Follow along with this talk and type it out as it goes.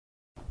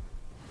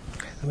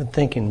I've been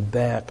thinking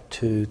back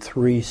to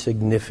 3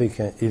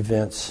 significant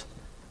events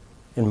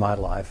in my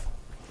life.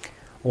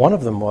 One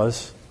of them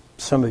was,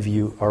 some of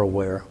you are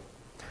aware,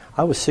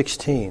 I was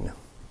 16.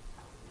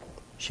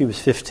 She was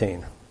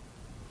 15.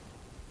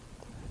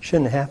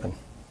 Shouldn't have happened.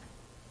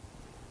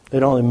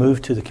 They'd only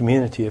moved to the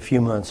community a few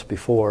months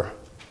before.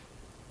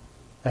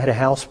 I had a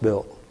house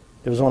built.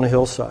 It was on a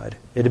hillside.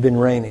 It had been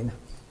raining.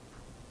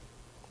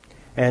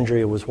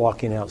 Andrea was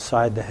walking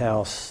outside the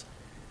house,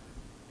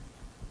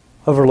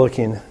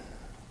 overlooking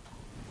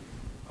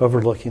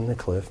the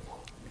cliff.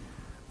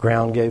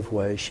 Ground gave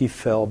way. She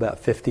fell about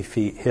 50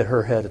 feet, hit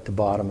her head at the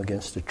bottom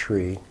against a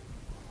tree.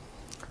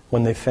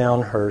 When they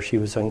found her, she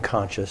was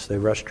unconscious. They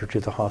rushed her to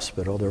the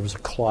hospital. There was a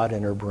clot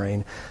in her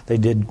brain. They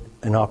did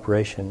an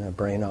operation, a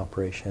brain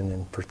operation,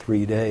 and for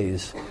 3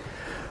 days.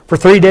 For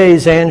 3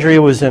 days, Andrea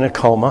was in a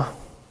coma.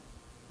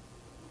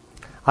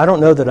 I don't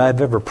know that I've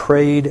ever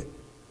prayed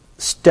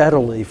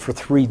steadily for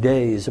 3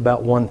 days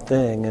about one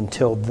thing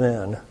until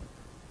then.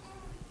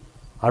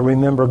 I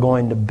remember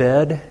going to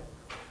bed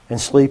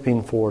and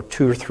sleeping for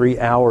 2 or 3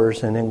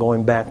 hours and then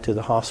going back to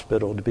the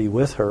hospital to be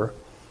with her.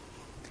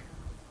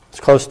 I was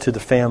close to the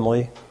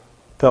family,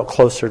 felt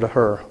closer to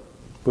her.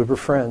 We were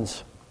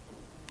friends.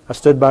 I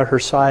stood by her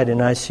side in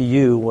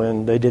ICU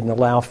when they didn't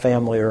allow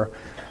family or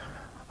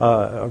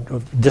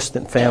a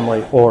distant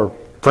family or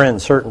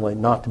friends certainly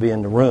not to be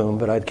in the room,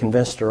 but I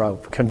convinced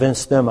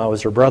them I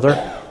was her brother.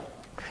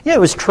 Yeah, it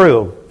was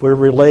true. We're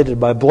related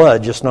by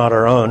blood, just not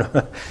our own.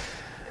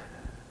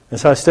 And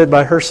so I stood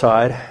by her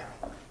side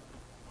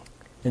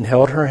and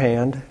held her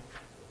hand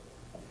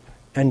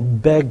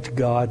and begged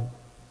God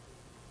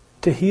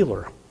to heal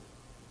her.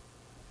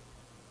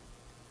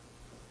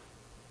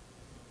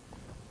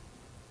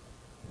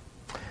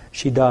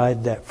 She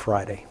died that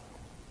Friday.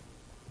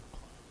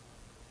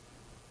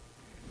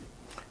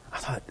 I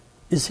thought,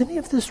 is any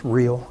of this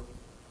real?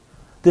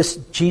 This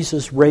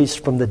Jesus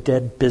raised from the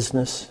dead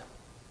business?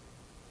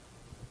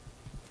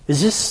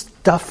 Is this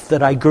stuff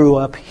that I grew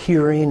up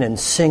hearing and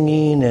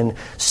singing and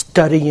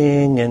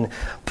studying and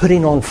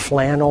putting on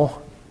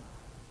flannel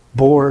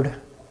board?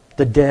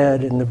 The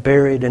dead and the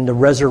buried and the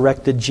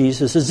resurrected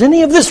Jesus. Is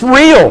any of this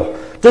real?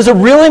 Does it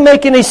really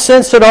make any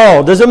sense at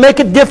all? Does it make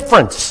a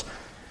difference?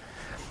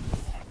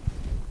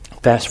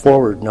 Fast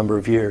forward a number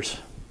of years.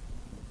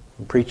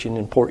 I'm preaching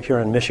in Port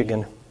Huron,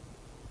 Michigan.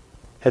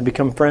 Had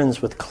become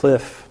friends with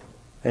Cliff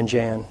and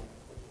Jan.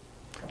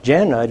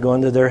 Jan and I had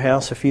gone to their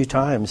house a few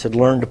times. Had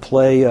learned to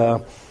play.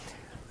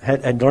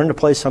 Had learned to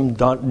play some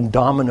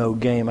domino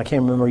game. I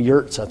can't remember,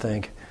 yurts, I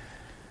think.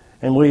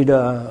 And we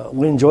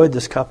enjoyed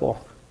this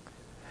couple.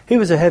 He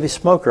was a heavy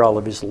smoker all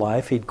of his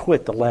life. He'd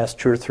quit the last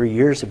 2 or 3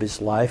 years of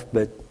his life,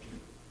 but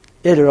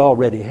it had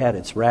already had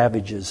its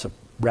ravage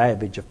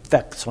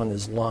effects on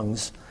his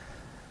lungs.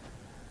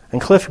 And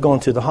Cliff had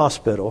gone to the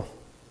hospital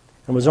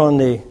and was on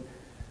the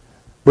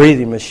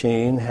breathing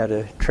machine, had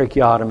a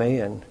tracheotomy,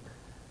 and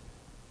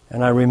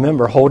I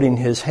remember holding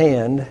his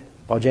hand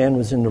while Jan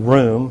was in the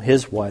room,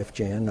 his wife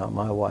Jan, not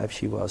my wife,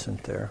 she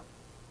wasn't there.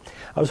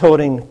 I was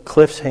holding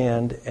Cliff's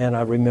hand and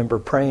I remember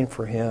praying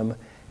for him,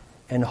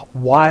 and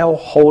while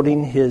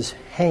holding his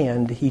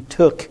hand, he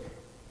took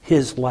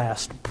his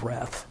last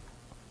breath.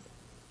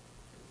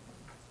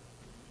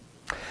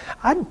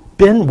 I'd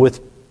been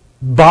with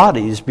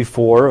bodies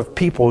before of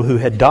people who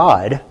had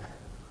died,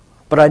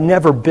 but I'd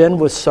never been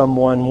with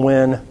someone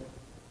when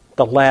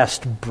the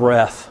last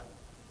breath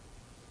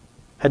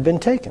had been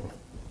taken.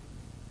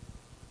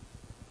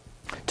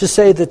 To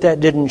say that that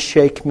didn't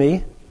shake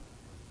me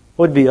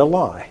would be a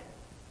lie.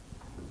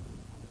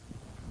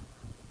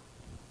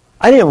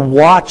 I didn't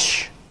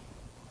watch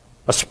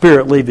a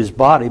spirit leave his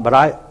body, but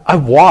I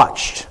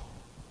watched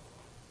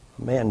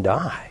a man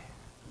die.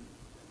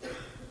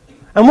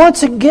 And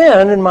once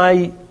again, in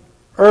my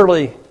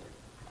early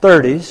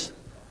 30s,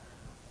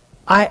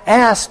 I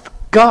asked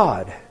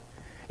God,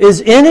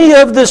 is any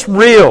of this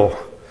real?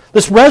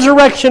 This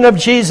resurrection of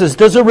Jesus,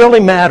 does it really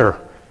matter?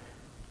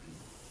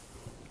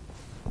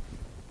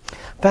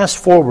 Fast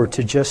forward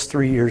to just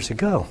 3 years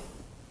ago.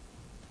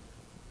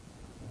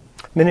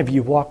 Many of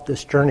you walked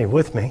this journey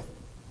with me.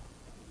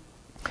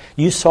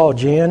 You saw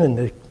Jan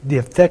and the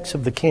effects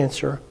of the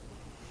cancer,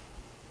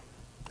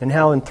 and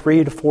how in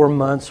 3 to 4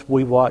 months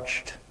we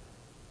watched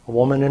a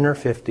woman in her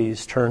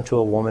 50s turn to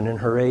a woman in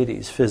her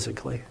 80s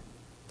physically.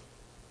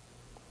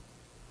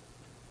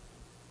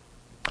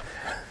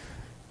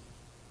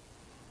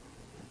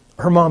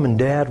 Her mom and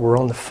dad were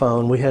on the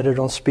phone. We had it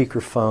on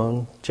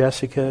speakerphone.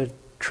 Jessica,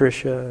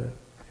 Tricia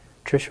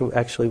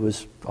actually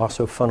was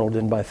also funneled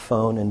in by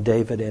phone, and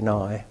David and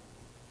I.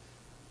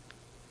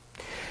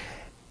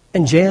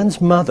 And Jan's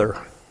mother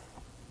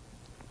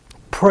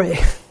prayed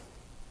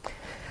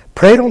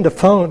on the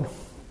phone.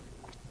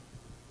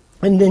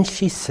 And then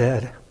she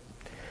said,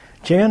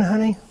 Jan,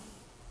 honey,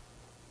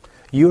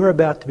 you are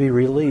about to be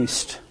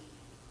released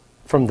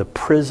from the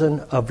prison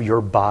of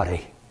your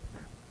body.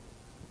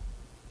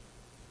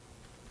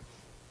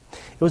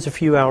 It was a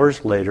few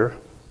hours later,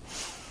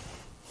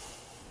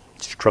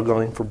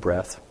 struggling for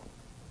breath.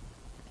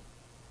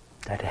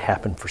 That had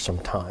happened for some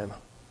time.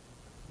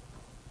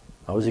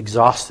 I was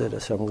exhausted. I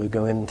said, I'm going to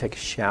go in and take a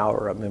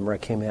shower. I remember I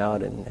came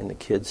out and the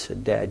kids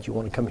said, Dad, you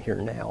want to come here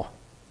now?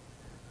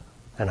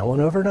 And I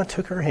went over and I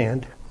took her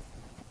hand.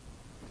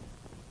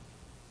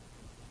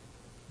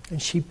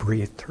 And she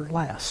breathed her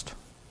last.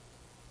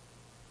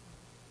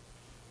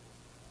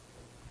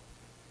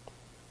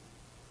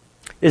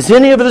 Is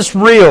any of this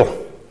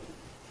real?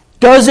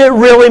 Does it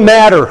really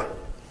matter?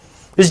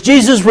 Is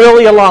Jesus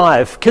really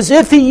alive? Because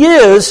if he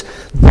is,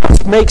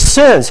 this makes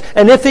sense.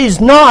 And if he's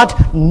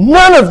not,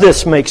 none of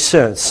this makes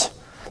sense.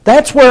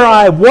 That's where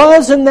I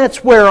was and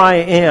that's where I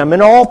am.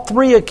 In all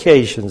three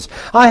occasions,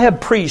 I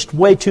have preached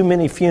way too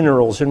many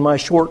funerals in my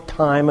short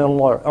time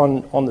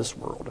on this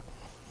world.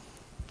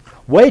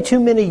 Way too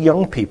many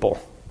young people.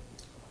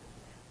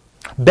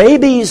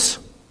 Babies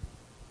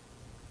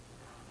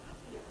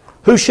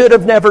who should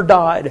have never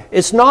died.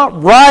 It's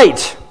not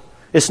right.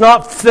 It's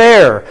not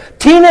fair.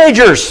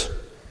 Teenagers.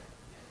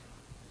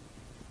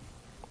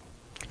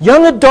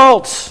 Young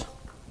adults.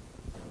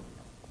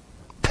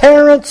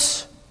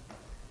 Parents.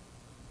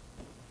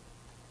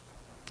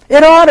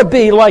 It ought to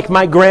be like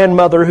my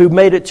grandmother who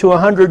made it to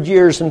 100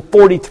 years and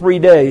 43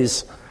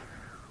 days.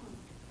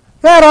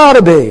 That ought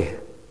to be.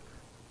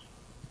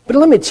 But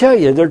let me tell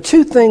you, there are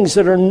two things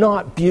that are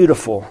not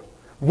beautiful.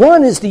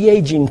 One is the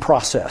aging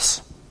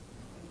process.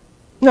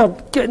 Now,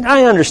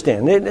 I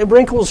understand.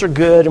 Wrinkles are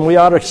good, and we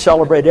ought to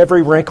celebrate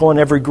every wrinkle and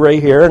every gray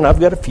hair, and I've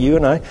got a few,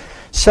 and I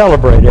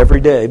celebrate every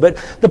day. But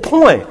the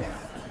point,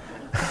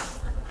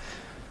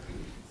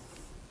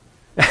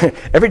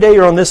 every day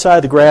you're on this side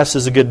of the grass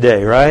is a good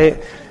day,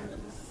 right?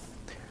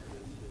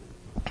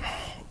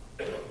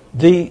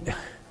 The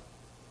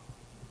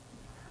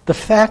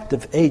fact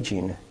of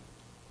aging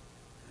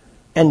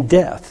and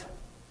death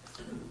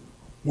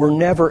were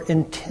never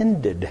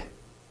intended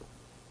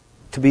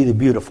to be the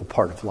beautiful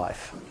part of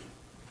life.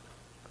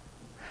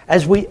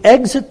 As we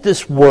exit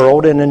this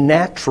world in a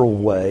natural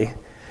way,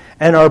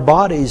 and our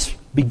bodies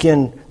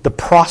begin the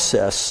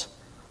process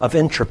of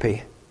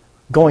entropy,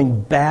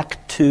 going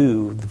back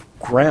to the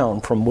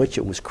ground from which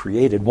it was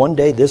created. One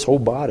day, this whole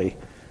body,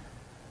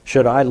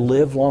 should I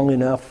live long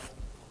enough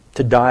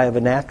to die of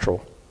a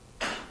natural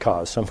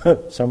cause? Some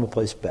have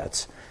placed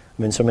bets.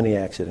 I'm in so many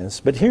accidents.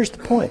 But here's the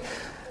point.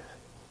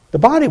 The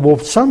body will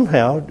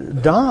somehow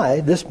die.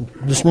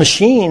 This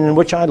machine in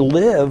which I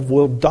live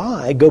will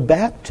die, go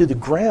back to the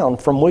ground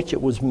from which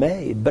it was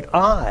made. But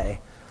I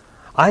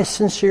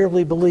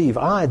sincerely believe,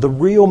 the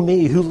real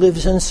me who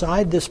lives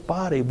inside this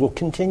body, will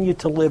continue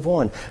to live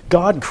on.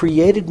 God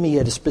created me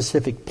at a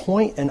specific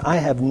point, and I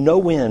have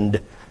no end.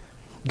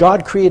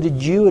 God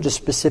created you at a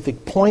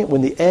specific point.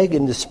 When the egg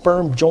and the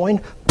sperm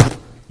joined,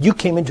 you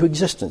came into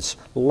existence.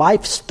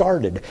 Life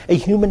started. A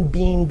human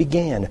being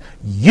began.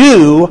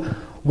 You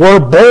were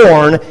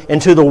born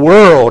into the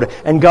world,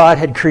 and God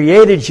had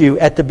created you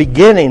at the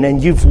beginning,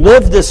 and you've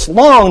lived this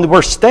long that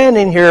we're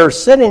standing here,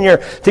 sitting here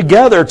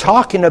together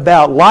talking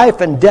about life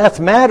and death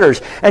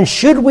matters. And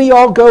should we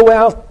all go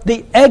out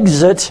the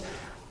exit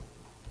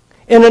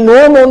in a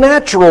normal,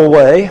 natural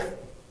way? Isn't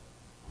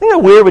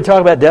it weird we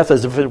talk about death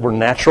as if it were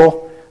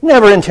natural?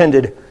 Never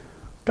intended.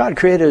 God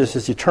created us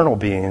as eternal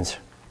beings.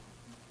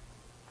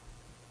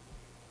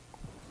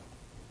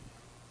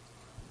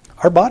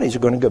 Our bodies are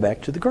going to go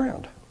back to the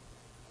ground.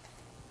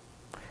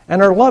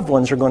 And our loved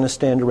ones are going to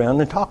stand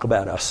around and talk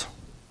about us.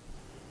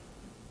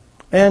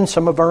 And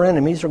some of our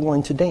enemies are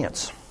going to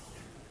dance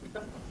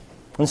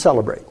and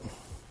celebrate.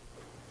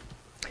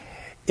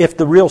 If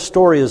the real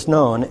story is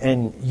known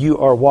and you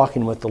are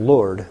walking with the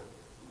Lord,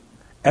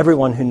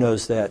 everyone who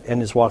knows that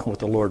and is walking with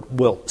the Lord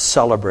will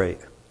celebrate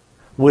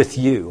with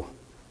you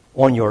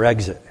on your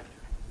exit.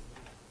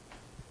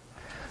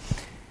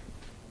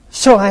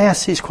 So I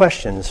ask these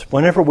questions.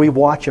 Whenever we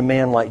watch a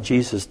man like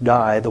Jesus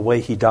die the way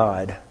he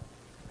died,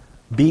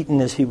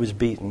 beaten as he was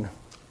beaten,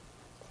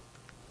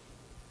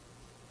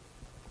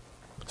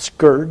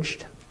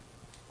 scourged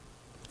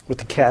with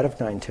the cat of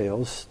nine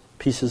tails,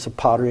 pieces of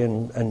pottery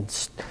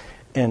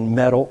and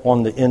metal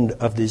on the end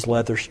of these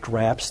leather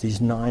straps,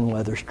 these 9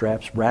 leather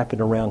straps wrapping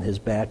around his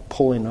back,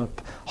 pulling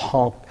up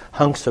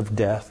hunks of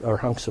death, or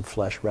hunks of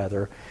flesh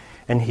rather,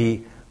 and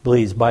he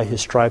bleeds. By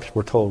his stripes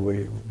we're told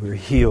we're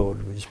healed.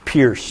 He was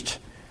pierced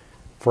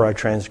for our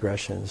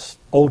transgressions.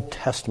 Old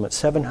Testament,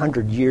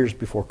 700 years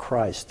before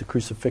Christ, the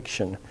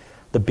crucifixion,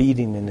 the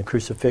beating and the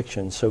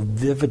crucifixion, so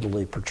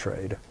vividly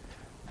portrayed.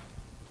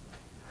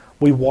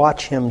 We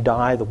watch him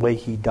die the way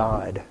he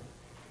died.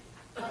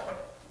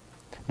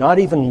 Not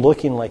even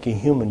looking like a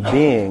human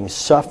being,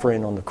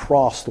 suffering on the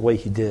cross the way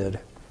he did.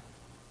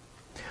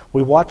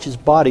 We watch his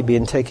body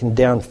being taken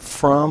down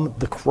from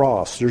the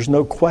cross. There's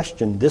no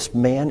question this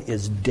man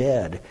is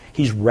dead.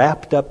 He's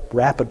wrapped up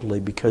rapidly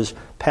because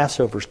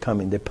Passover's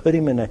coming. They put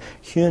him in a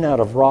hewn out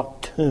of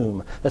rock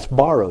tomb. That's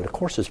borrowed. Of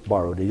course it's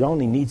borrowed. He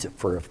only needs it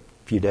for a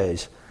few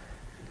days.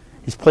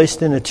 He's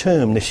placed in a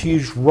tomb. This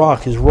huge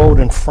rock is rolled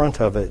in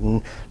front of it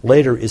and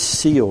later is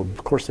sealed.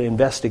 Of course they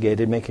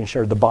investigated, making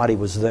sure the body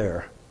was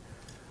there.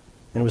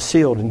 And it was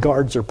sealed and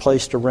guards are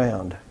placed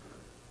around.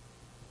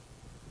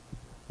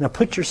 Now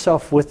put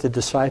yourself with the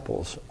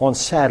disciples on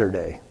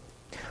Saturday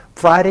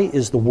Friday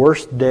is the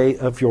worst day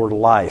of your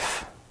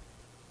life.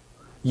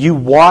 You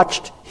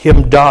watched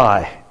him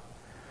die.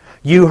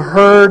 You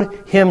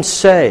heard him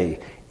say,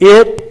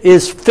 "It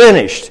is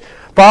finished.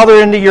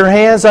 Father, into your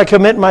hands I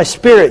commit my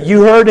spirit."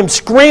 You heard him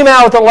scream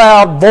out with a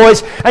loud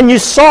voice, and you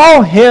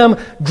saw him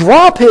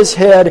drop his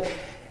head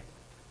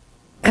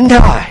and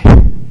die.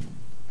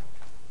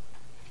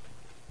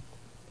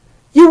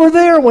 You were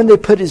there when they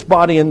put his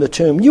body in the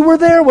tomb. You were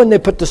there when they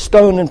put the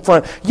stone in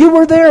front. You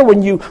were there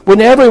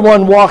when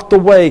everyone walked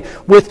away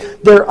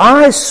with their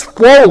eyes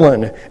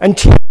swollen and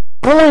tears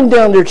pouring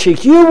down their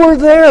cheeks. You were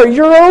there.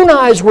 Your own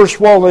eyes were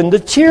swollen. The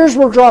tears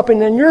were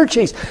dropping in your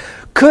cheeks.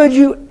 Could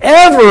you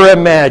ever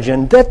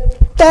imagine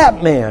that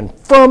that man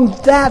from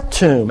that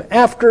tomb,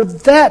 after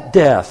that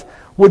death,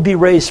 would be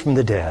raised from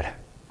the dead?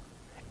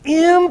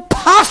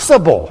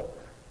 Impossible.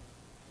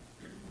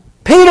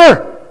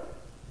 Peter,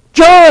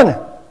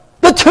 John,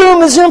 the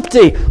tomb is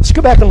empty. Let's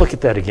go back and look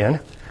at that again.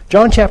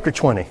 John chapter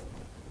 20.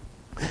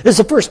 It's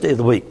the first day of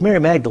the week. Mary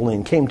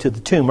Magdalene came to the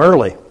tomb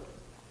early,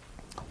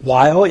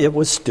 while it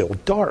was still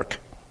dark.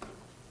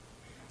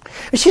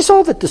 And she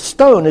saw that the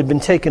stone had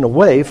been taken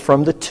away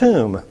from the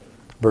tomb.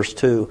 Verse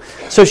 2.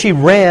 So she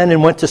ran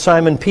and went to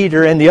Simon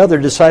Peter and the other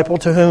disciple,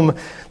 the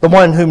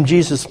one whom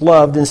Jesus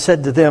loved, and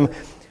said to them,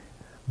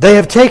 "They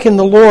have taken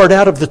the Lord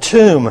out of the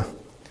tomb,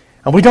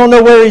 and we don't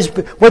know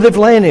where they've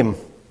laid him."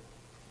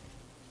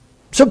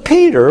 So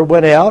Peter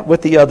went out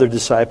with the other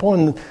disciple,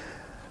 and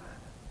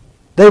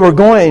they were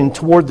going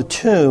toward the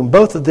tomb.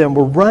 Both of them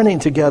were running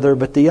together,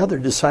 but the other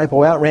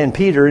disciple outran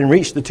Peter and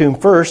reached the tomb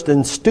first,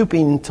 and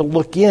stooping to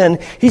look in,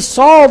 he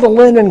saw the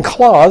linen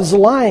cloths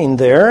lying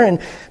there and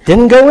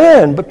didn't go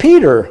in. But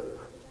Peter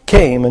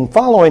came and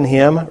following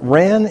him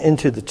ran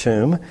into the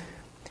tomb.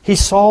 He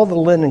saw the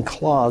linen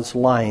cloths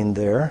lying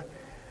there,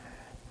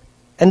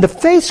 and the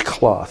face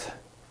cloth,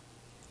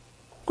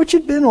 which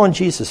had been on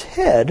Jesus'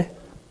 head,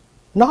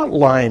 not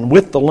lying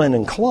with the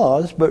linen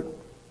cloths, but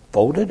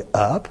folded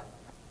up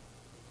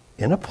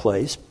in a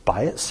place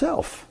by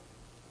itself.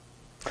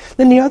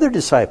 Then the other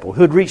disciple,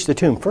 who had reached the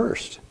tomb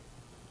first,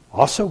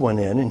 also went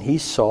in, and he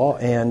saw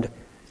and,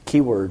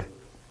 keyword,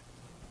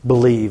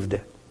 believed.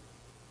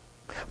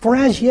 For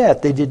as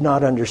yet they did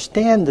not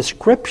understand the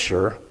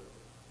scripture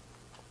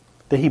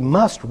that he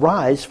must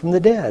rise from the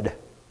dead.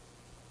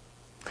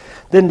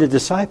 Then the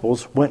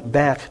disciples went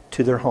back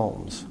to their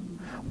homes.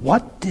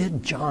 What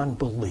did John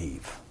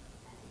believe?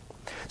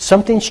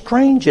 Something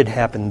strange had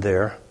happened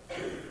there.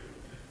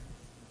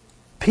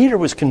 Peter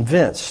was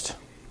convinced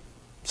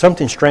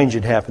something strange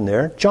had happened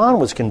there. John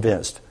was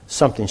convinced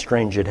something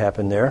strange had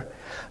happened there.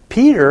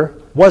 Peter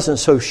wasn't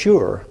so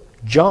sure.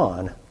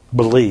 John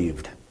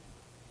believed.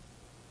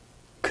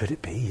 Could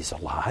it be he's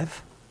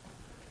alive?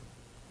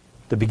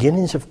 The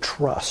beginnings of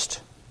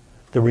trust,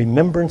 the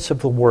remembrance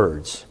of the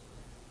words,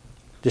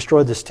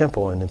 "Destroy this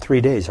temple, and in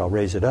 3 days I'll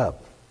raise it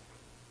up.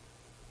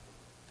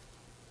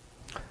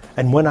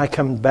 And when I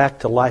come back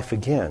to life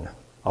again,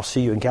 I'll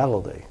see you in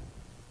Galilee."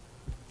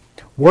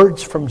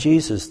 Words from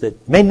Jesus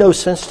that made no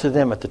sense to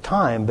them at the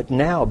time, but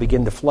now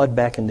begin to flood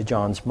back into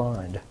John's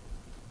mind.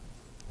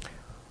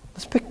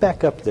 Let's pick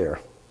back up there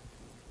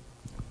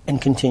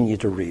and continue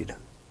to read.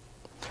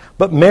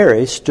 But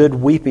Mary stood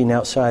weeping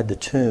outside the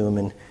tomb,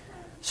 and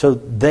so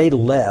they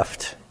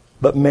left,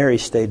 but Mary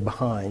stayed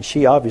behind.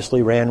 She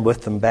obviously ran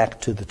with them back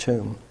to the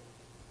tomb.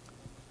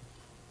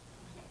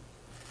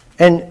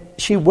 And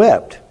she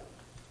wept.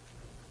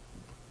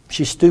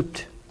 She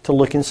stooped to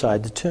look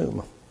inside the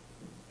tomb.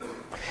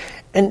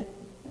 And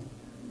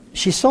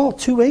she saw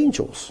 2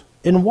 angels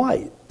in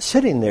white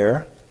sitting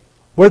there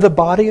where the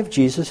body of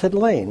Jesus had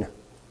lain,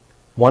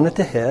 one at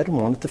the head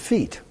and one at the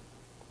feet.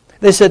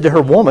 They said to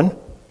her, "Woman,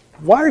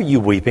 why are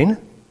you weeping?"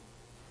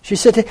 She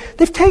said,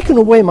 "They've taken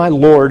away my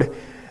Lord,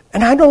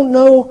 and I don't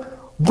know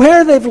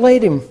where they've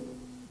laid him."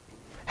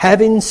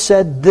 Having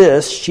said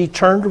this, she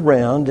turned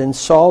around and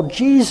saw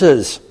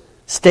Jesus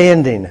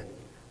standing.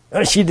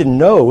 She didn't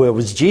know it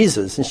was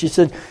Jesus. And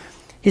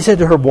he said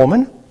to her,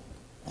 "Woman,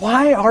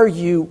 why are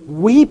you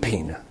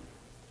weeping?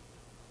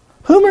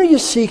 Whom are you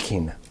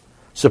seeking?"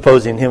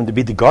 Supposing him to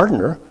be the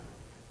gardener,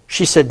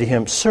 she said to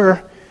him,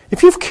 "Sir,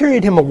 if you've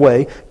carried him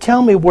away,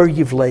 tell me where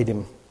you've laid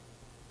him,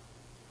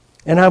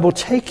 and I will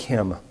take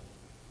him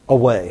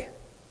away."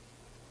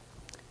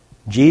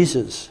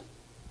 Jesus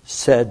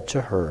said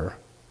to her,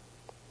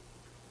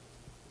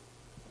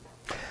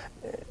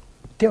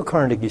 Dale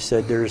Carnegie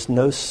said, "There is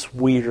no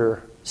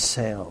sweeter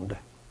sound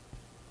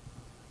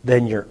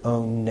than your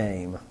own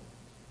name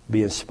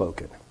being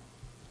spoken."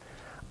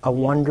 I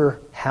wonder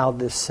how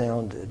this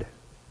sounded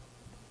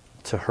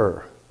to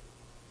her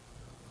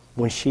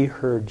when she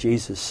heard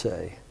Jesus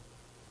say,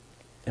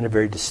 in a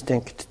very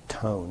distinct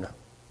tone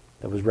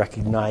that was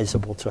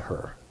recognizable to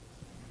her,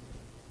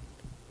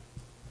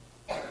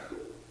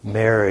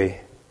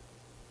 "Mary."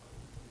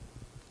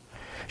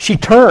 She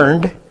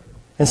turned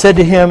and said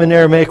to him in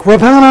Aramaic,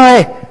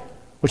 "Rabboni,"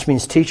 which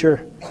means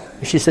teacher.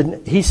 He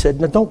said,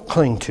 "No, don't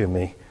cling to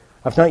me.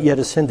 I've not yet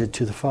ascended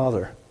to the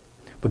Father.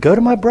 But go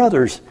to my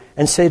brothers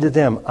and say to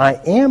them, I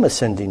am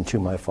ascending to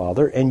my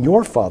Father and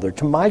your Father,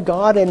 to my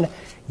God and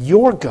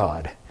your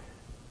God.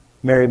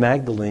 Mary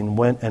Magdalene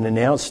went and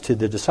announced to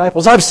the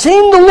disciples, I've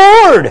seen the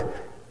Lord!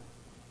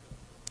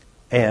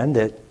 And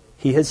that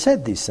he had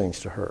said these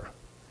things to her.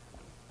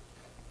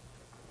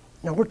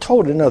 Now we're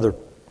told in other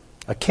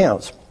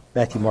accounts,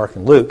 Matthew, Mark,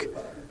 and Luke,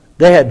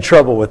 they had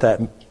trouble with that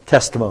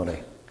testimony.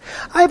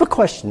 I have a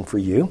question for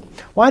you.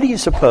 Why do you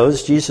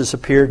suppose Jesus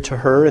appeared to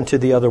her and to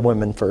the other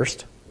women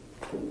first?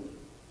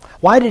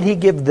 Why did he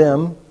give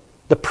them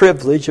the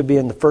privilege of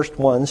being the first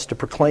ones to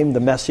proclaim the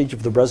message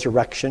of the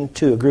resurrection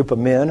to a group of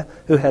men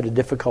who had a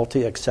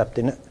difficulty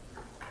accepting it?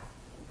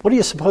 What do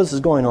you suppose is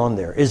going on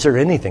there? Is there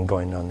anything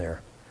going on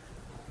there?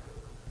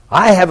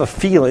 I have a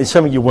feeling,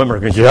 some of you women are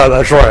going, yeah,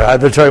 that's right, I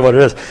have to tell you what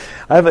it is.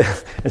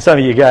 And some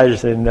of you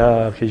guys,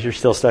 because you're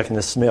still stuck in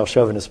this male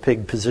chauvinist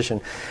pig position,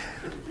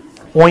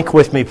 oink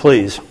with me,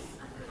 please.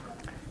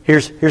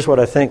 Here's what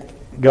I think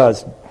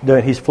God's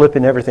doing. He's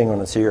flipping everything on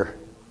its ear.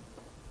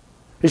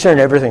 He's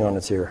turning everything on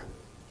its ear.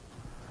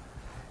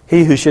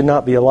 He who should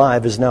not be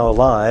alive is now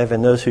alive,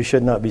 and those who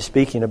should not be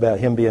speaking about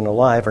him being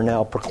alive are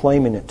now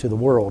proclaiming it to the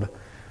world,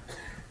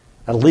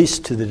 at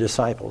least to the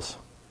disciples,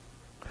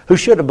 who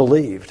should have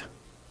believed,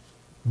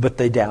 but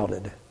they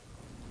doubted.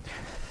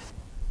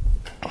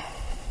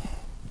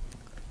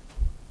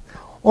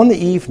 On the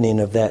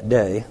evening of that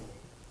day,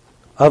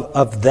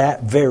 of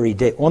that very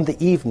day, on the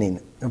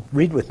evening,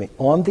 read with me,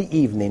 on the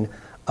evening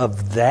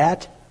of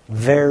that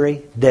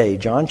very day,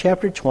 John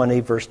chapter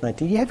 20, verse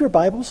 19. Do you have your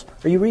Bibles?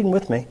 Are you reading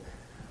with me?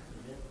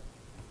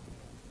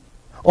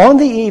 On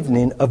the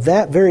evening of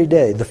that very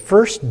day, the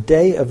first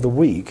day of the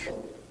week,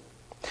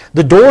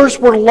 the doors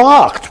were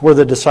locked where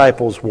the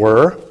disciples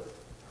were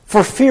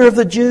for fear of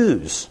the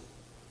Jews.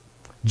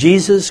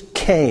 Jesus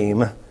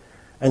came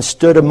and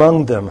stood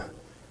among them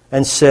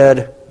and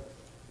said,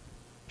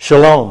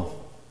 Shalom,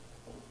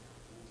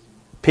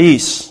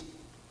 peace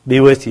be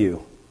with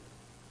you.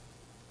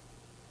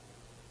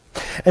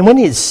 And when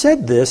he had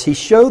said this, he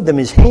showed them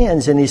his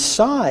hands and his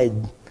side.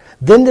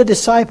 Then the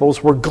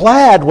disciples were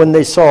glad when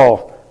they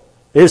saw,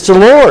 it's the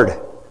Lord.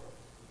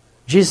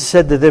 Jesus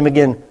said to them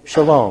again,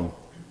 Shalom.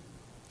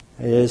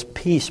 His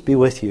peace be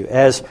with you.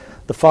 As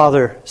the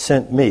Father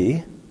sent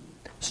me,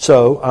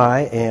 so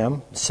I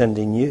am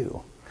sending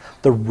you.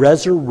 The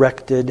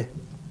resurrected,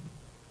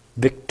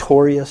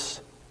 victorious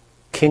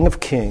King of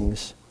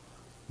Kings,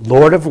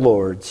 Lord of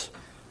Lords,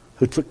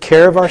 who took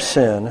care of our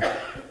sin,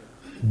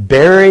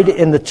 buried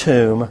in the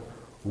tomb,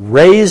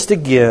 raised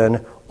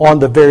again on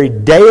the very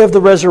day of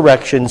the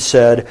resurrection,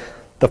 said,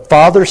 the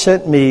Father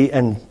sent me,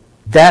 and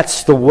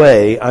that's the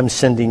way I'm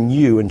sending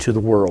you into the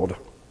world.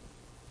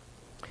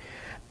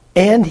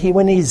 And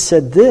when he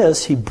said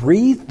this, he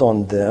breathed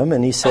on them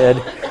and he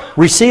said,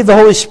 receive the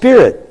Holy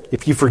Spirit.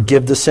 If you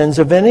forgive the sins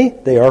of any,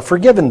 they are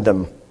forgiven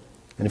them.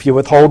 And if you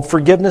withhold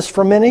forgiveness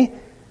from any,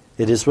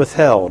 it is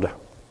withheld.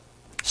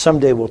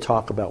 Someday we'll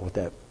talk about what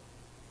that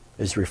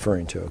is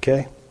referring to,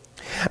 okay?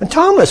 And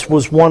Thomas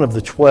was one of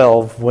the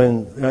 12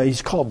 when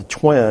he's called the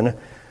twin.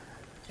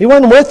 He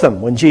wasn't with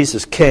them when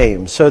Jesus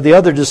came. So the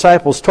other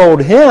disciples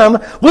told him,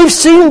 we've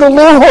seen the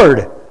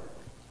Lord.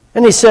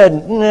 And he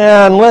said,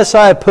 nah, unless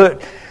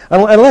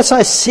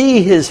I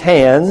see his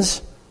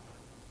hands,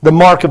 the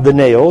mark of the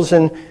nails,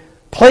 and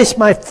place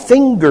my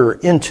finger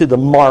into the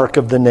mark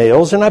of the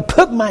nails, and I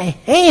put my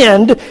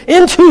hand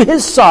into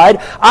his side,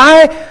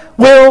 I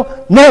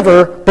will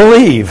never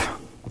believe.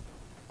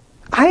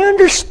 I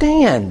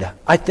understand,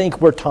 I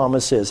think, where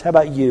Thomas is. How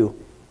about you?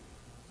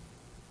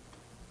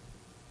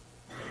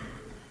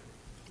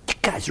 You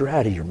guys are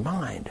out of your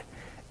mind.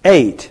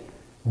 8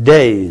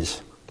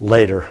 days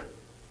later,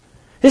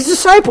 his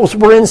disciples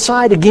were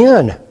inside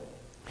again,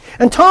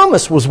 and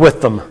Thomas was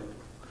with them.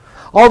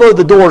 Although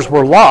the doors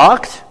were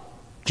locked,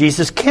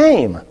 Jesus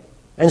came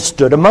and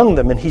stood among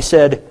them, and he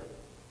said,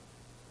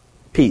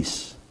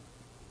 peace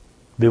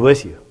be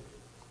with you.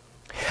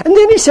 And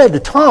then he said to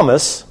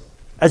Thomas,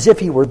 as if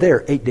he were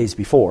there 8 days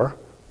before,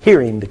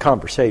 hearing the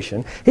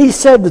conversation, he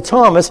said to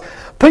Thomas,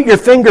 put your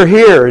finger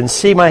here and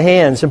see my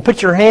hands, and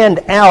put your hand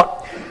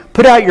out,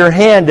 put out your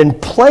hand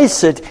and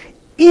place it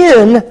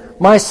in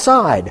my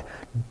side.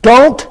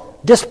 Don't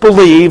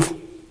disbelieve,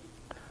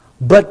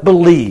 but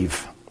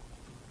believe.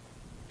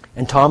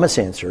 And Thomas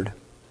answered,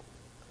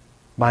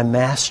 my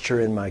Master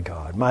and my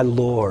God, my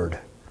Lord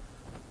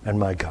and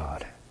my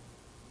God.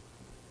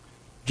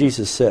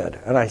 Jesus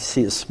said, and I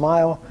see a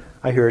smile,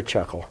 I hear a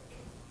chuckle.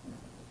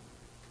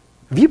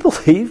 Have you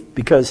believed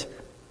because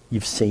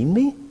you've seen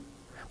me?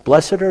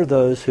 Blessed are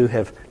those who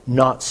have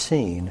not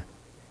seen,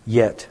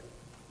 yet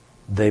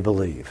they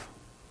believe.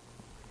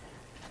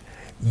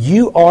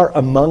 You are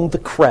among the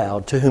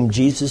crowd to whom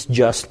Jesus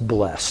just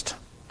blessed.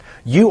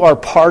 You are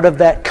part of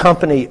that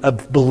company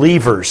of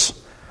believers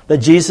that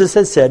Jesus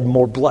has said,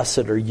 more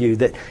blessed are you,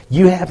 that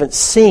you haven't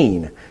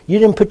seen. You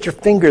didn't put your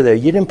finger there.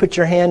 You didn't put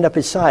your hand up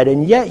his side.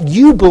 And yet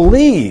you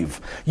believe.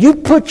 You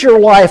put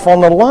your life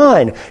on the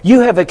line.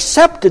 You have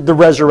accepted the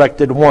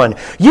resurrected one.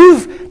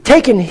 You've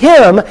taken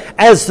him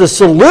as the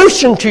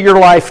solution to your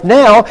life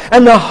now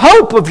and the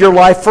hope of your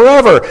life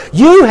forever.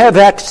 You have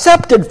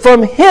accepted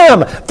from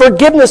him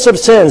forgiveness of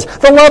sins,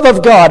 the love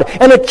of God,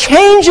 and a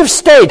change of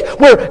state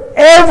where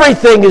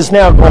everything is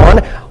now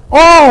gone.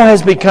 All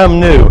has become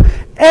new.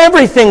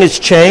 Everything has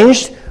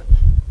changed.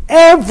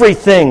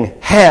 Everything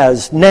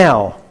has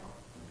now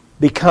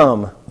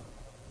become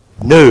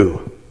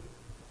new.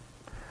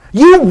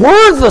 You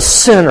were the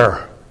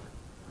sinner.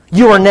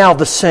 You are now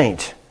the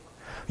saint.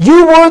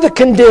 You were the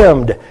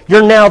condemned.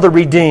 You're now the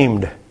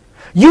redeemed.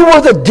 You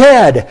were the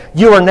dead.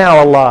 You are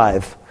now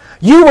alive.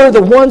 You were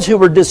the ones who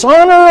were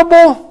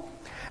dishonorable,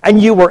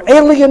 and you were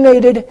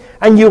alienated,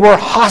 and you were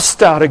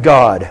hostile to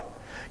God.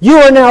 You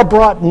are now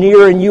brought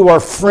near, and you are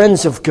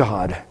friends of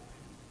God.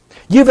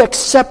 You've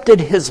accepted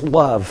his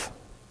love.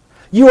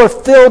 You are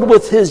filled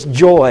with his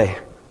joy.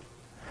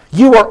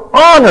 You are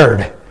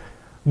honored,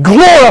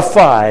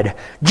 glorified,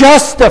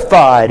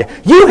 justified.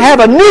 You have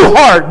a new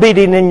heart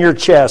beating in your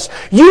chest.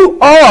 You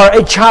are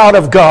a child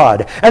of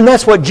God. And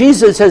that's what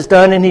Jesus has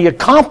done, and he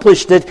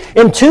accomplished it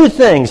in two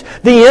things: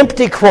 the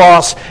empty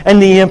cross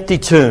and the empty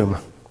tomb.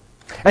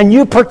 And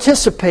you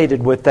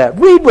participated with that.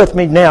 Read with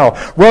me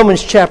now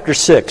Romans chapter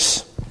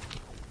 6.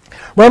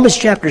 Romans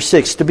chapter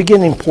 6, the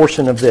beginning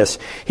portion of this.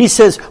 He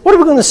says, what are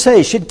we going to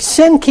say? Should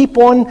sin keep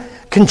on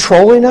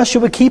controlling us?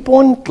 Should we keep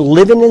on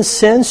living in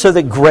sin so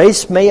that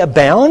grace may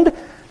abound?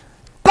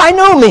 By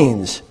no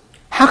means.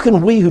 How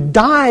can we who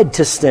died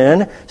to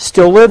sin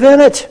still live in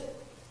it?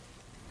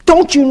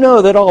 Don't you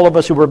know that all of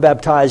us who were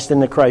baptized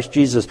into Christ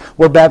Jesus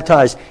were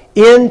baptized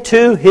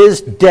into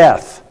his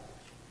death?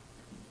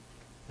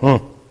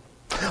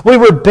 We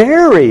were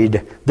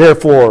buried,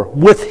 therefore,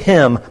 with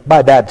him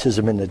by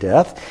baptism into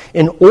death,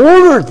 in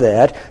order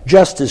that,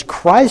 just as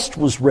Christ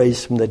was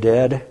raised from the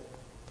dead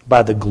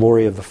by the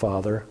glory of the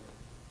Father,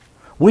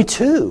 we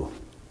too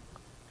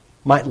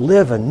might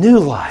live a new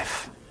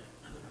life.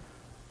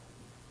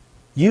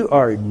 You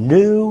are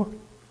new,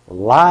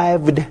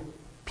 lived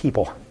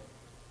people.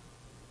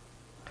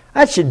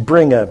 That should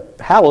bring a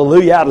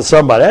hallelujah out of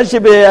somebody. That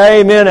should be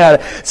an amen out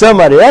of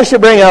somebody. That should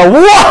bring a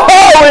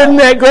whoa, isn't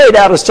that great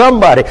out of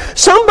somebody.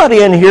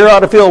 Somebody in here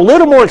ought to feel a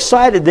little more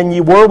excited than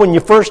you were when you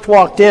first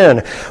walked in.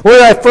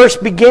 When I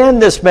first began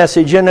this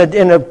message in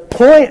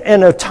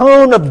a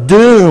tone of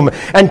doom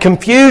and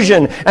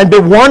confusion and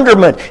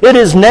bewilderment, it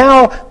is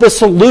now the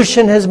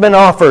solution has been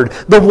offered.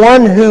 The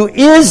one who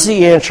is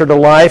the answer to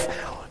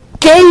life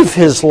gave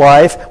his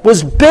life,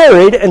 was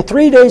buried, and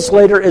 3 days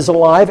later is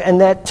alive,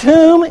 and that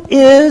tomb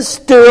is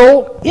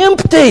still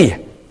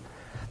empty.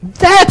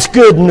 That's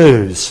good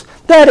news.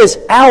 That is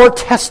our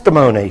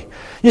testimony.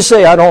 You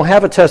say, I don't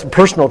have a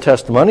personal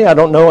testimony. I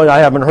don't know. I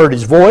haven't heard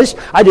his voice.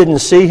 I didn't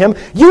see him.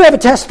 You have a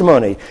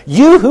testimony.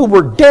 You who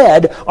were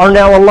dead are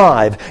now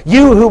alive.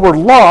 You who were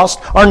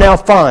lost are now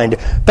found.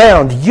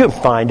 You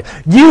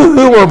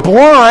who were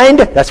blind,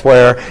 that's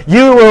where,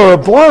 you who were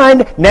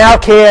blind now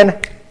can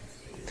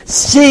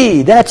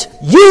see. That's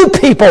you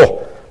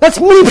people. That's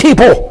me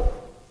people.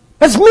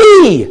 That's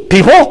me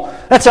people.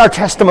 That's our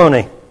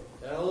testimony.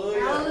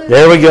 Hallelujah.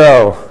 There we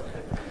go.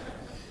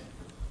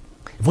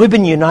 If we've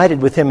been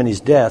united with him in his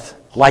death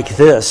like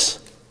this,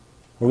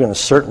 we're going to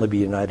certainly be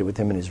united with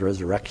him in his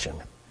resurrection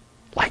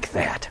like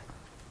that.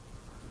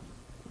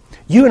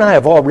 You and I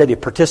have already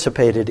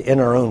participated in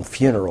our own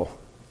funeral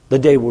the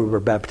day we were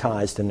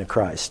baptized into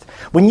Christ.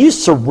 When you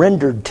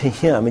surrendered to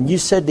him and you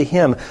said to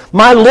him,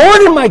 my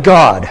Lord and my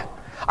God,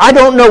 I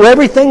don't know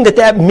everything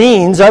that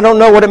means. I don't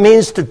know what it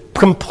means to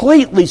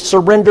completely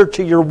surrender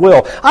to your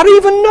will. I don't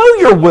even know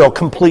your will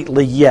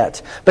completely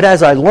yet. But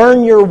as I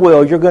learn your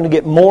will, you're going to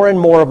get more and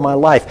more of my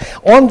life.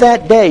 On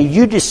that day,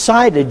 you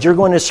decided you're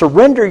going to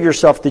surrender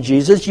yourself to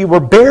Jesus. You were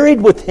buried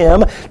with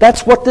him.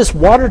 That's what this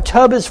water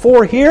tub is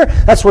for here.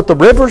 That's what the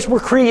rivers were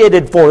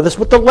created for. That's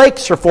what the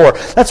lakes are for.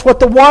 That's what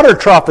the water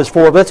trough is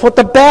for. That's what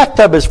the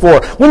bathtub is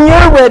for. When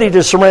you're ready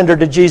to surrender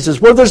to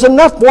Jesus, where there's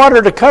enough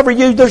water to cover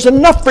you, there's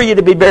enough for you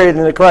to be buried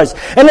in Christ.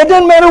 And it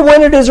doesn't matter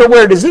when it is or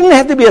where it is. It doesn't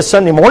have to be a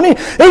Sunday morning.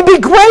 It'd be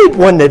great,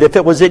 wouldn't it, if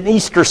it was an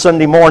Easter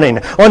Sunday morning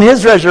on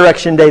his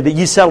resurrection day that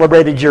you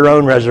celebrated your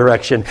own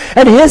resurrection.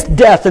 And his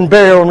death and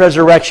burial and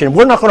resurrection.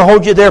 We're not going to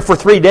hold you there for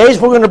 3 days.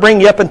 We're going to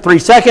bring you up in 3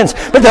 seconds.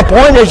 But the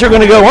point is you're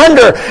going to go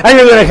under and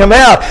you're going to come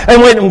out.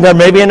 And when there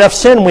may be enough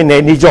sin we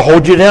need to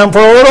hold you down for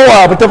a little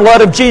while. But the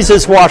blood of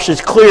Jesus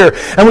washes clear.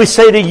 And we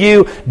say to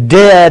you,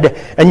 dead,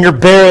 and you're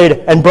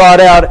buried and brought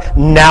out,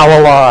 now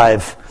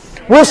alive.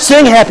 We'll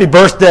sing happy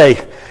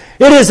birthday.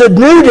 It is a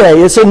new day.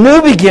 It's a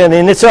new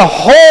beginning. It's a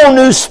whole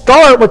new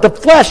start with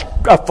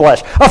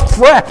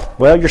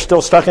well, you're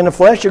still stuck in the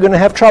flesh. You're going to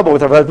have trouble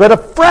with it, but a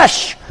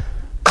fresh,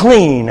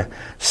 clean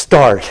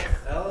start.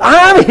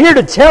 I'm here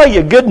to tell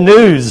you good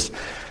news.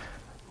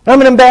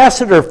 I'm an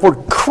ambassador for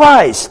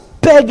Christ,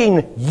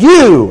 begging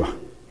you,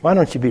 why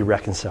don't you be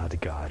reconciled to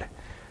God?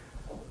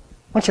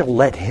 Why don't you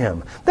let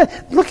him?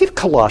 Look at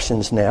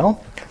Colossians now.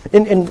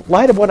 In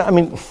light of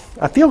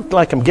I feel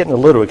like I'm getting a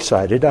little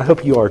excited. I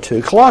hope you are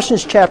too.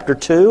 Colossians chapter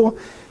 2.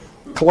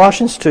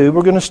 Colossians 2,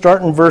 we're going to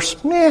start in verse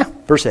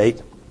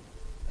 8.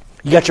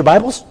 You got your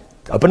Bibles?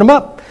 Open them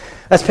up.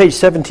 That's page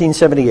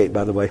 1778,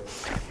 by the way.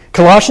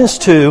 Colossians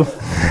 2.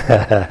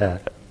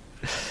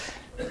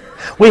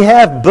 We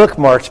have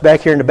bookmarks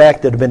back here in the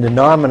back that have been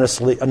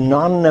anonymously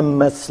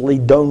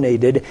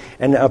donated.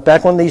 And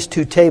back on these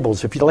two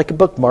tables, if you'd like a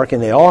bookmark,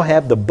 and they all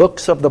have the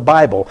books of the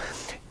Bible,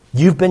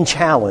 you've been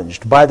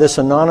challenged by this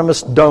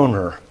anonymous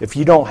donor. If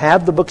you don't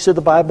have the books of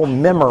the Bible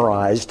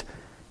memorized,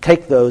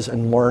 take those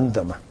and learn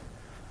them.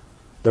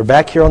 They're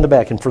back here on the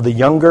back. And for the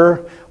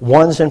younger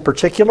ones in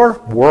particular,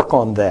 work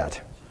on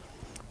that.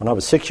 When I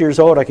was 6 years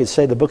old, I could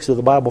say the books of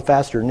the Bible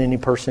faster than any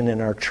person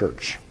in our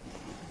church.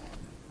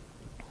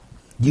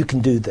 You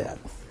can do that.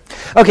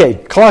 Okay,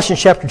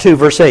 Colossians chapter 2,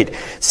 verse 8.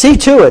 See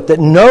to it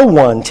that no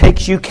one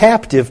takes you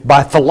captive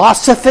by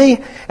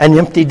philosophy and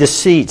empty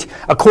deceit,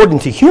 according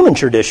to human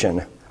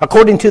tradition,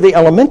 according to the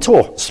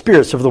elemental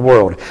spirits of the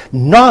world,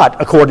 not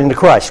according to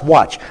Christ.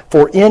 Watch.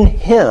 For in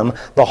him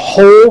the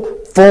whole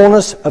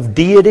fullness of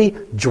deity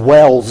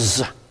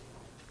dwells.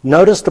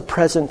 Notice the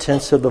present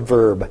tense of the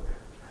verb.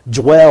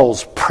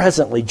 Dwells,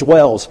 presently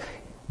dwells,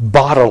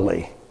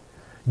 bodily.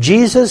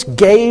 Jesus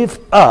gave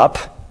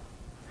up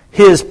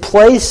his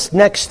place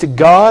next to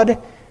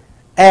God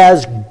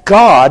as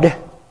God,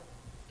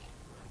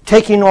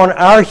 taking on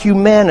our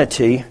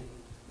humanity,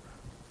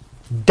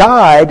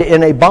 died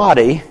in a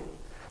body.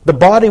 The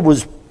body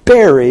was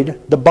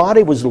buried. The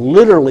body was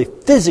literally,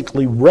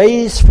 physically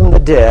raised from the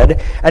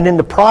dead, and in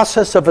the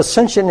process of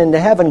ascension into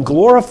heaven,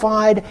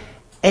 glorified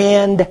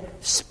and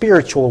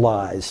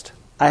spiritualized.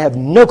 I have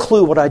no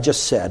clue what I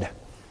just said.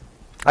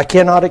 I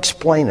cannot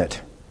explain it,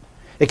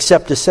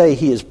 except to say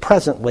he is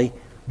presently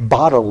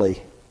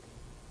bodily.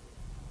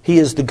 He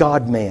is the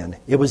God-man.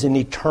 It was an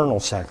eternal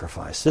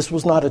sacrifice. This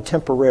was not a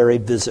temporary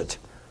visit.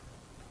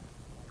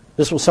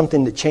 This was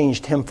something that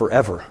changed him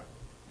forever.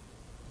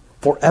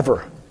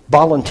 Forever.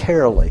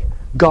 Voluntarily.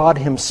 God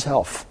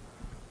himself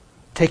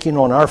taking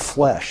on our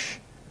flesh.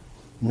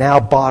 Now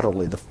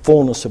bodily. The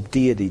fullness of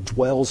deity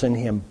dwells in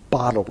him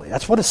bodily.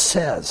 That's what it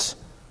says.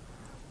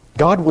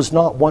 God was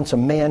not once a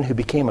man who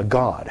became a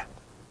God.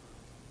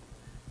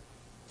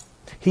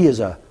 He is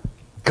a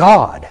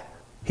God.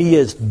 He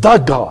is the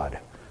God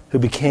who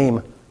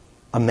became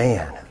a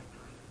man.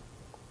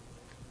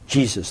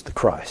 Jesus the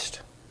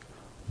Christ.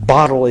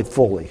 Bodily,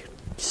 fully.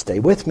 Stay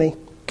with me,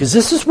 because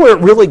this is where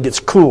it really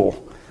gets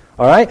cool.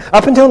 All right?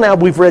 Up until now,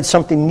 we've read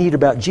something neat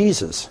about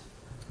Jesus.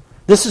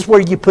 This is where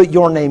you put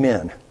your name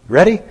in.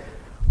 Ready?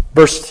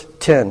 Verse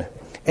 10.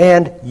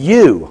 And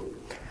you.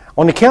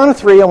 On the count of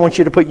three, I want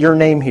you to put your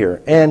name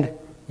here. And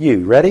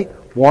you. Ready?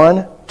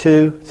 1,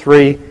 2,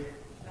 3.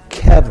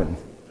 Kevin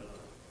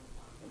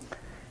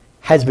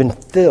has been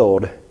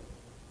filled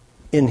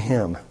in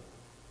him,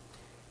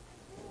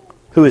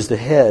 who is the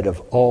head of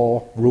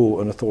all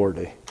rule and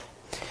authority.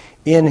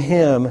 In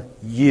him,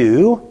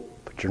 you,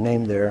 put your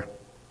name there,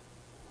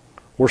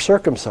 were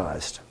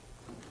circumcised.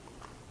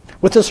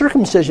 With the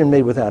circumcision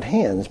made without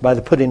hands, by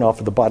the putting off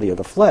of the body of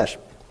the flesh,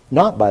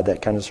 not by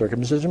that kind of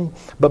circumcision,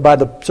 but by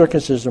the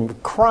circumcision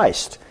of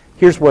Christ.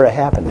 Here's where it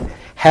happened.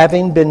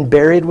 Having been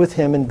buried with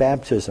him in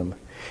baptism,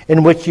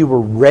 in which you were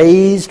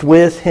raised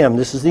with him.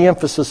 This is the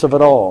emphasis of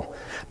it all.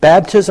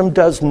 Baptism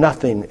does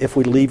nothing if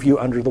we leave you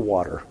under the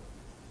water.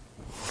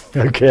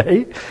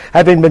 Okay?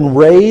 Having been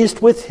raised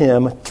with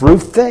him through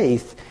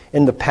faith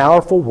in the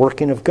powerful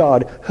working of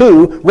God,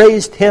 who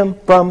raised him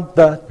from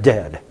the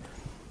dead.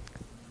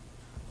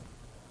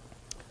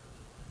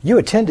 You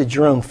attended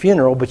your own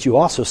funeral, but you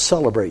also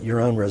celebrate your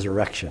own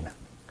resurrection.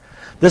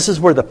 This is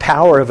where the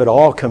power of it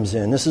all comes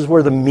in. This is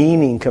where the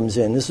meaning comes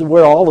in. This is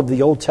where all of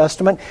the Old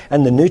Testament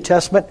and the New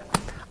Testament,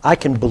 I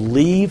can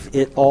believe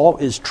it all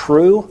is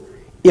true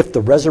if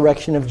the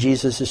resurrection of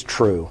Jesus is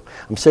true.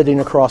 I'm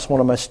sitting across one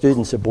of my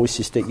students at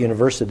Boise State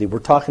University. We're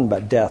talking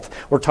about death.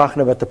 We're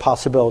talking about the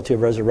possibility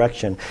of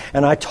resurrection.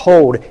 And I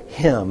told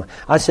him,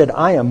 I said,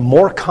 I am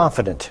more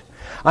confident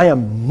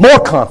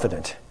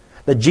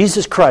that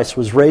Jesus Christ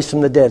was raised from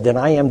the dead than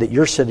I am that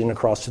you're sitting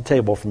across the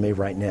table from me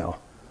right now.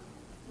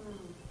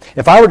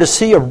 If I were to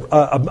see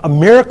a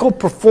miracle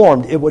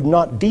performed, it would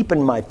not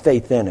deepen my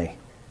faith any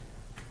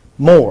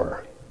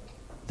more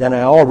than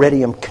I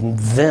already am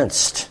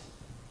convinced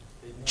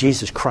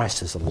Jesus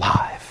Christ is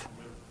alive.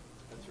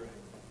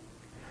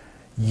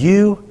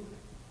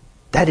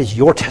 That is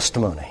your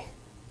testimony.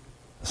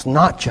 It's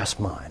not just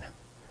mine.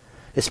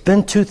 It's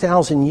been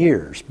 2,000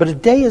 years, but a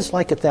day is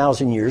like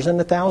 1,000 years, and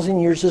 1,000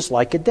 years is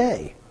like a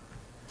day.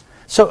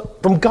 So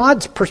from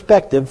God's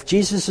perspective,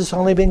 Jesus has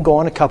only been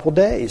gone a couple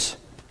days.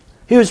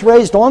 He was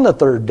raised on the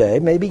third day,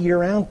 maybe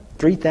around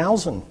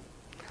 3,000.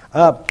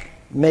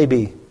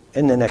 Maybe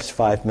in the next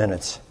 5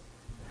 minutes.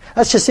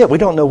 That's just it. We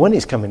don't know when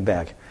he's coming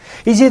back.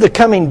 He's either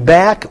coming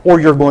back or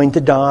you're going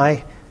to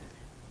die.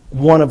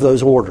 One of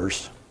those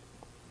orders.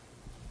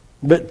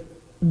 But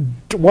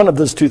one of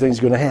those two things is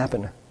going to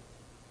happen.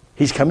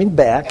 He's coming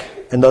back,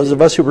 and those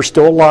of us who were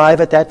still alive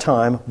at that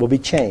time will be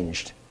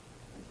changed.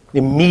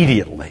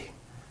 Immediately.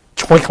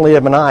 Twinkling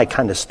of an eye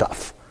kind of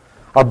stuff.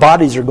 Our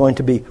bodies are going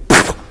to be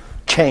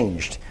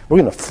changed. We're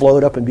going to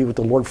float up and be with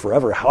the Lord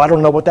forever. I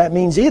don't know what that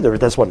means either, but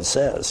that's what it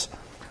says.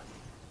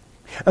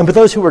 And but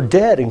those who are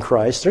dead in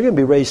Christ, they're going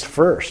to be raised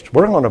first.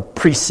 We're going to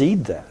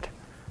precede that.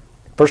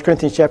 1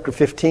 Corinthians chapter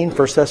 15, 1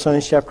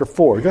 Thessalonians chapter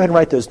 4. Go ahead and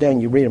write those down.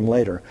 You read them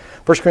later.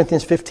 1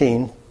 Corinthians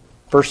 15,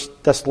 1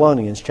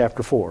 Thessalonians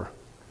chapter 4.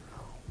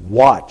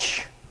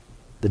 Watch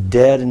the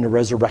dead and the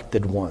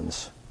resurrected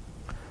ones.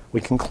 We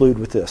conclude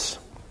with this.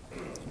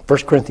 1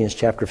 Corinthians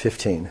chapter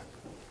 15,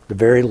 the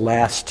very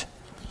last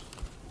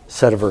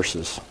set of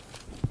verses.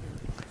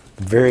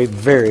 The very,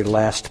 very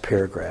last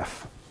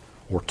paragraph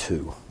or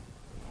two.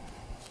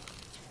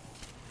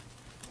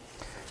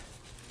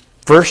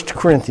 1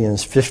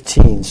 Corinthians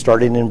 15,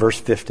 starting in verse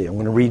 50. I'm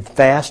going to read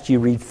fast. You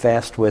read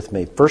fast with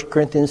me. 1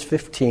 Corinthians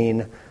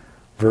 15,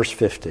 verse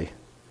 50.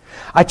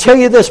 I tell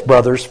you this,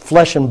 brothers,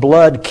 flesh and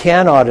blood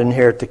cannot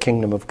inherit the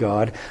kingdom of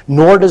God,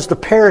 nor does the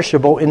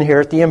perishable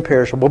inherit the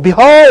imperishable.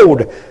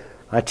 Behold,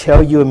 I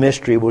tell you a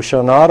mystery. We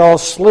shall not all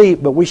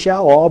sleep, but we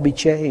shall all be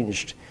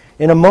changed.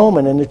 In a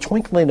moment, in the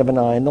twinkling of an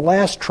eye, in the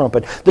last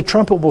trumpet, the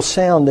trumpet will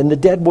sound, and the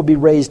dead will be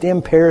raised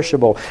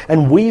imperishable,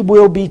 and we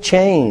will be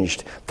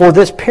changed. For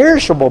this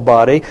perishable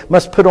body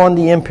must put on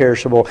the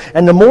imperishable,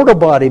 and the mortal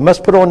body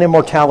must put on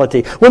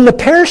immortality. When the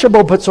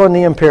perishable puts on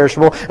the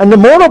imperishable, and the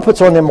mortal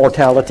puts on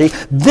immortality,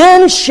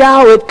 then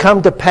shall it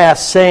come to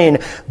pass, saying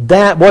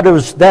that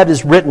that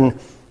is written,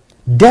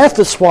 death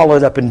is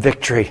swallowed up in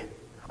victory.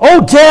 O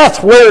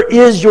death, where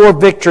is your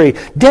victory?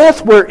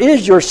 Death, where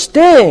is your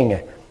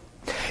sting?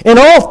 In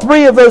all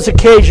three of those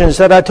occasions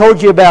that I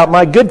told you about,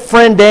 my good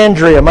friend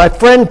Andrea, my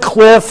friend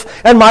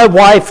Cliff, and my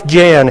wife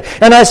Jan,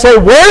 and I say,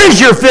 where is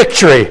your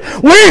victory?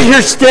 Where is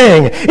your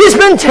sting? It's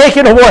been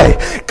taken away.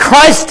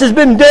 Christ has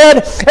been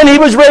dead, and He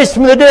was raised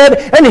from the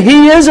dead, and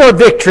He is our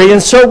victory.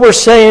 And so we're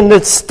saying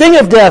the sting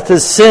of death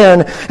is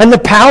sin, and the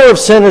power of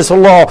sin is the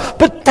law.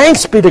 But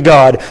thanks be to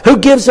God, who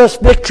gives us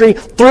victory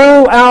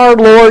through our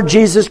Lord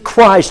Jesus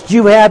Christ.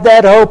 You have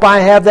that hope. I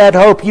have that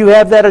hope. You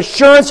have that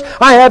assurance.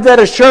 I have that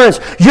assurance.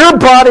 Your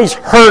body's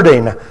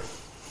hurting.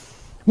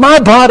 My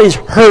body's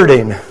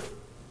hurting.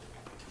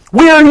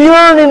 We are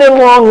yearning and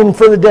longing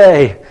for the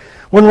day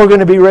when we're going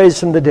to be raised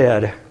from the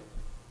dead.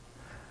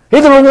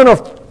 Either we're going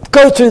to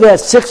go through that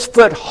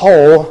 6-foot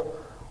hole,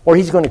 or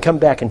He's going to come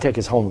back and take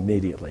us home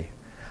immediately.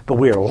 But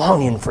we are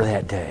longing for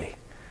that day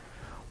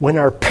when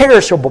our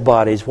perishable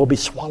bodies will be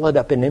swallowed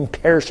up in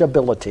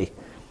imperishability.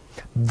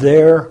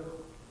 Therefore,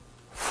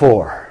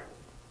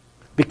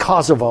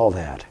 because of all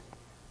that,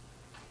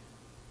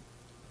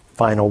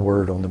 final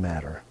word on the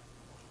matter.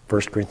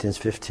 1 Corinthians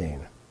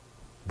 15,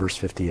 verse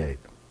 58.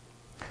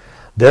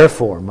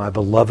 Therefore, my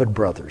beloved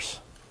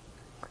brothers,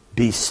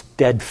 be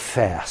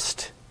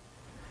steadfast,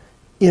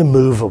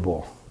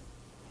 immovable,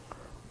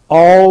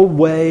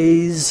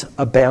 always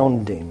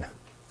abounding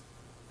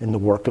in the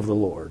work of the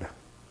Lord,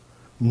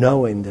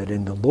 knowing that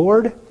in the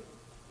Lord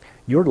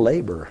your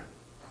labor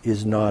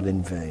is not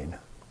in vain.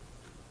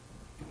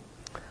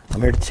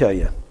 I'm here to tell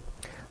you,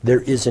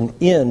 there is an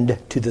end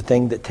to the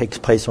thing that takes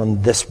place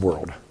on this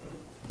world.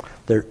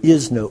 There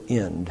is no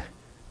end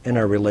in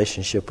our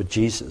relationship with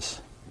Jesus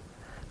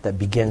that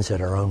begins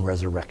at our own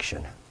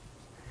resurrection.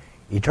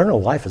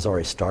 Eternal life has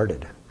already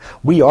started.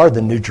 We are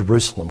the New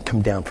Jerusalem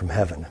come down from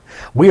heaven.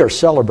 We are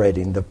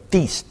celebrating the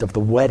feast of the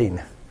wedding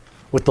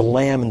with the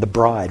Lamb and the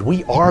bride.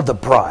 We are the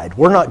bride.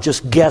 We're not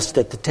just guests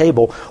at the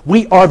table.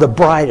 We are the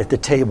bride at the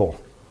table.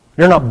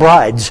 You're not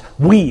brides.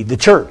 We, the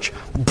church,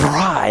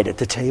 bride at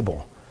the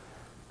table.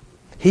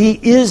 He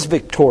is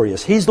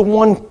victorious. He's the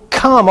one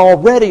come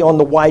already on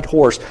the white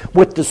horse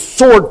with the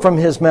sword from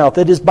His mouth.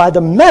 It is by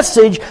the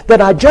message that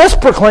I just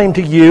proclaimed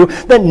to you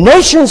that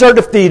nations are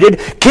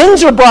defeated,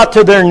 kings are brought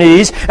to their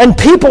knees, and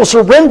people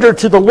surrender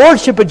to the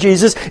lordship of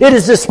Jesus. It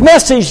is this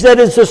message that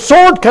is the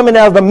sword coming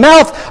out of the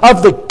mouth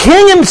of the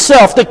King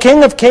Himself, the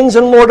King of kings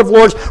and Lord of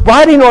lords,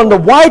 riding on the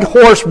white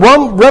horse,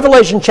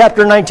 Revelation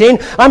chapter 19.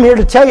 I'm here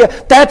to tell you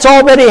that's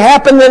already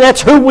happened, and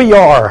that's who we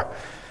are.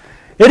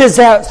 It is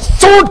that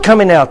sword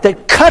coming out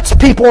that cuts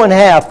people in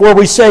half, where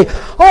we say,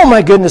 oh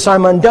my goodness,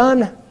 I'm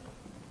undone.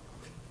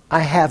 I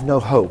have no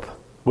hope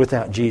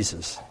without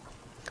Jesus.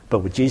 But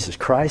with Jesus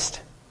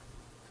Christ,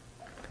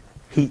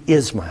 He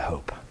is my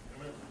hope.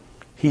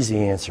 He's the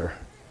answer.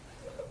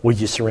 Will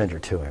you surrender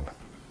to Him?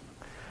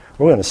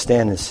 We're going to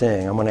stand and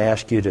sing. I'm going to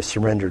ask you to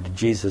surrender to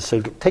Jesus. So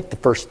take the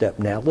first step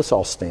now. Let's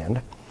all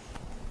stand.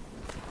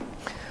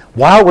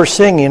 While we're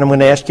singing, I'm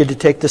going to ask you to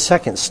take the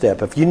second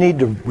step. If you need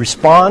to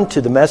respond to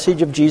the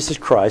message of Jesus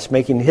Christ,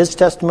 making His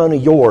testimony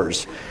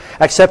yours,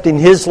 accepting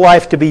His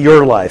life to be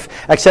your life,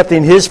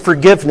 accepting His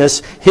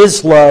forgiveness,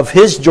 His love,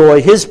 His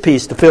joy, His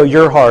peace to fill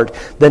your heart,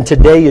 then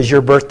today is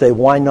your birthday.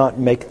 Why not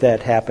make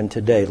that happen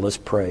today? Let's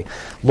pray.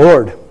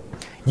 Lord,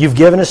 You've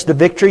given us the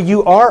victory.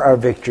 You are our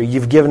victory.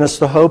 You've given us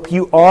the hope.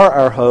 You are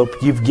our hope.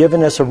 You've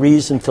given us a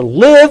reason to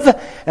live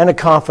and a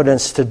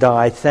confidence to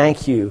die.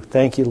 Thank you.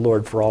 Thank you,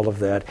 Lord, for all of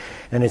that.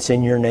 And it's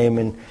in your name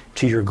and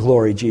to your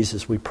glory,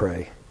 Jesus, we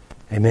pray.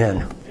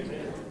 Amen. Amen.